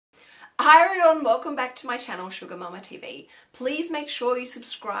Hi everyone, welcome back to my channel SugarMammaTV. Please make sure you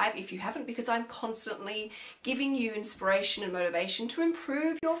subscribe if you haven't, because I'm constantly giving you inspiration and motivation to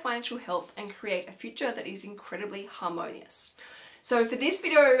improve your financial health and create a future that is incredibly harmonious. So for this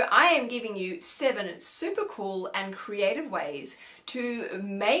video, I am giving you 7 super cool and creative ways to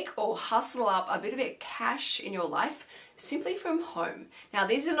make or hustle up a bit of cash in your life simply from home. Now,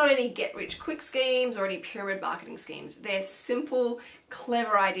 these are not any get-rich-quick schemes or any pyramid marketing schemes. They're simple,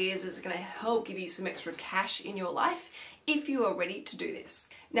 clever ideas that are going to help give you some extra cash in your life if you are ready to do this.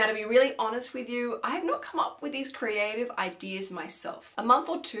 Now, to be really honest with you, I have not come up with these creative ideas myself. A month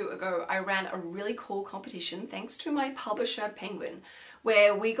or 2 ago, I ran a really cool competition thanks to my publisher Penguin,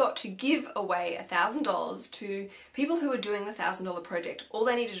 where we got to give away $1,000 to people who were doing the $1,000 project. All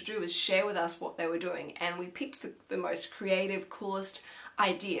they needed to do was share with us what they were doing, and we picked the most creative, coolest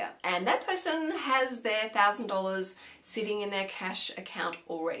idea, and that person has their $1,000 sitting in their cash account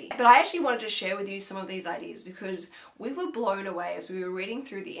already. But I actually wanted to share with you some of these ideas because we were blown away as we were reading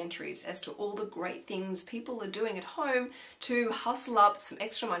through the entries as to all the great things people are doing at home to hustle up some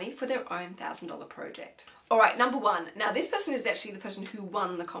extra money for their own $1,000 project. Alright, number 1. Now, this person is actually the person who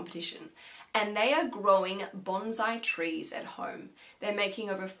won the competition, and they are growing bonsai trees at home. They're making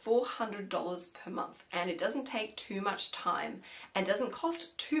over $400 per month, and it doesn't take too much time and doesn't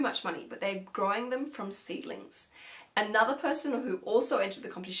cost too much money, but they're growing them from seedlings. Another person who also entered the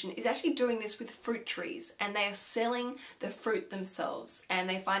competition is actually doing this with fruit trees, and they are selling the fruit themselves, and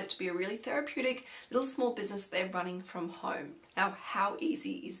they find it to be a really therapeutic little small business they're running from home. Now, how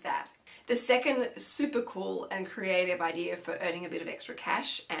easy is that? The second super cool and creative idea for earning a bit of extra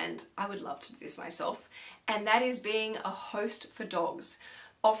cash, and I would love to do this myself, and that is being a host for dogs.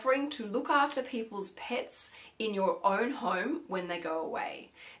 Offering to look after people's pets in your own home when they go away.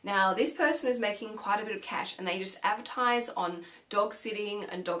 Now, this person is making quite a bit of cash, and they just advertise on dog sitting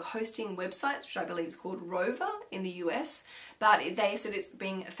and dog hosting websites, which I believe is called Rover in the US. But they said it's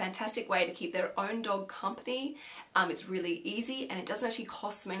being a fantastic way to keep their own dog company. It's really easy, and it doesn't actually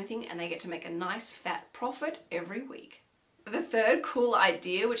cost them anything, and they get to make a nice fat profit every week. The third cool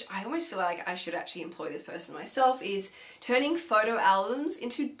idea, which I almost feel like I should actually employ this person myself, is turning photo albums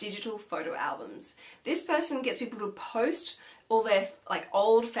into digital photo albums. This person gets people to post all their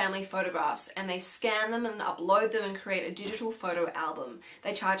old family photographs, and they scan them and upload them and create a digital photo album.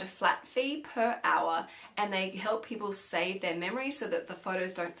 They charge a flat fee per hour, and they help people save their memories so that the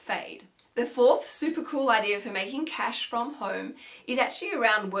photos don't fade. The fourth super cool idea for making cash from home is actually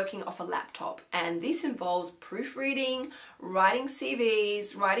around working off a laptop, and this involves proofreading, writing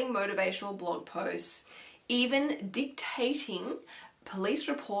CVs, writing motivational blog posts, even dictating police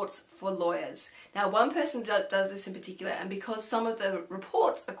reports for lawyers. Now, one person does this in particular, and because some of the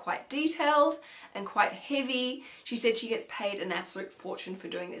reports are quite detailed and quite heavy, she said she gets paid an absolute fortune for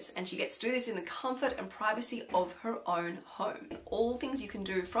doing this, and she gets to do this in the comfort and privacy of her own home. All things you can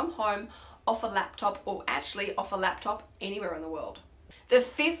do from home, off a laptop, or actually off a laptop anywhere in the world. The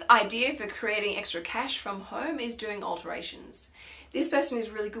fifth idea for creating extra cash from home is doing alterations. This person is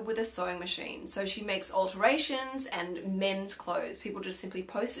really good with a sewing machine, so she makes alterations and men's clothes. People just simply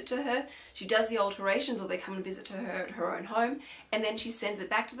post it to her, she does the alterations, or they come and visit her at her own home, and then she sends it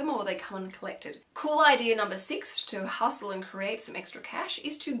back to them, or they come and collect it. Cool idea number 6 to hustle and create some extra cash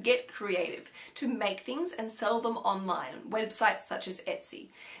is to get creative, to make things and sell them online on websites such as Etsy.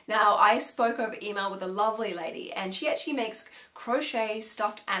 Now, I spoke over email with a lovely lady, and she actually makes crochet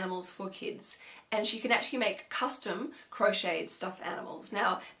stuffed animals for kids, and she can actually make custom crocheted stuffed animals.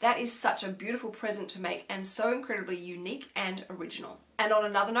 Now, that is such a beautiful present to make, and so incredibly unique and original. And on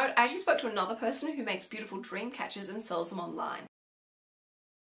another note, I actually spoke to another person who makes beautiful dream catchers and sells them online.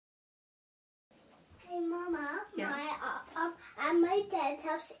 Hey Mama, yeah. At my dad's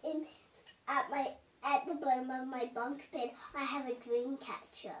house at the bottom of my bunk bed, I have a dream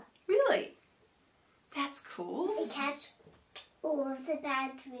catcher. Really? That's cool. It catches all of the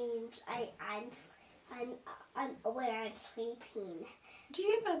bad dreams where I'm sleeping. Do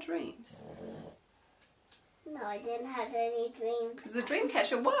you get bad dreams? No, I didn't have any dreams. Because the dream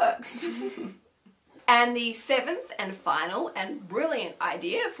catcher works. And the 7th and final and brilliant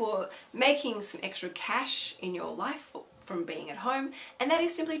idea for making some extra cash in your life from being at home, and that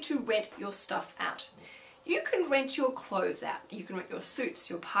is simply to rent your stuff out. You can rent your clothes out, you can rent your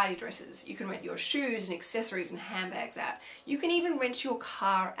suits, your party dresses, you can rent your shoes and accessories and handbags out, you can even rent your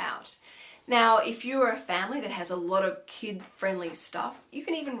car out. Now, if you're a family that has a lot of kid-friendly stuff, you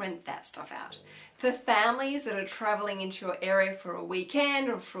can even rent that stuff out. For families that are traveling into your area for a weekend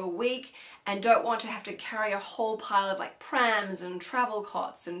or for a week and don't want to have to carry a whole pile of like prams and travel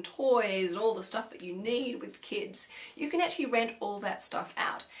cots and toys and all the stuff that you need with kids, you can actually rent all that stuff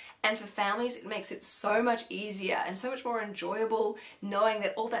out. And for families, it makes it so much easier and so much more enjoyable knowing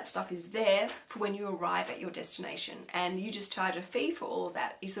that all that stuff is there for when you arrive at your destination, and you just charge a fee for all of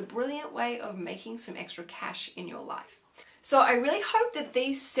that. It's a brilliant way of making some extra cash in your life. So I really hope that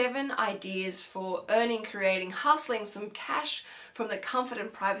these 7 ideas for earning, creating, hustling some cash from the comfort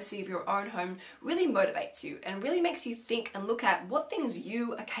and privacy of your own home really motivates you and really makes you think and look at what things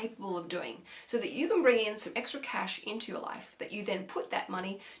you are capable of doing so that you can bring in some extra cash into your life that you then put that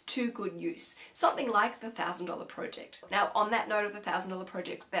money to good use. Something like the $1,000 project. Now, on that note of the $1,000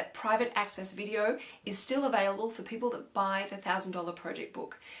 project, that private access video is still available for people that buy the $1,000 project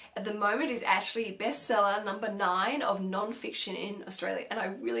book. At the moment, it's actually bestseller number 9 of non-fiction in Australia, and I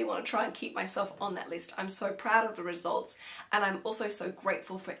really want to try and keep myself on that list. I'm so proud of the results, and I'm also so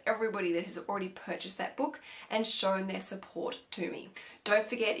grateful for everybody that has already purchased that book and shown their support to me. Don't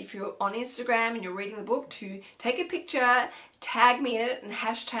forget, if you're on Instagram and you're reading the book, to take a picture, tag me in it, and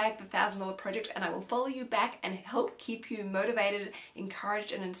hashtag the $1,000 project, and I will follow you back and help keep you motivated,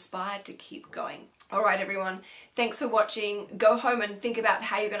 encouraged, and inspired to keep going. Alright everyone, thanks for watching. Go home and think about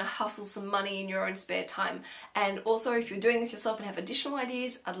how you're going to hustle some money in your own spare time. And also, if you're doing this yourself and have additional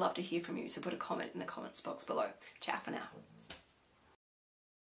ideas, I'd love to hear from you, so put a comment in the comments box below. Ciao for now.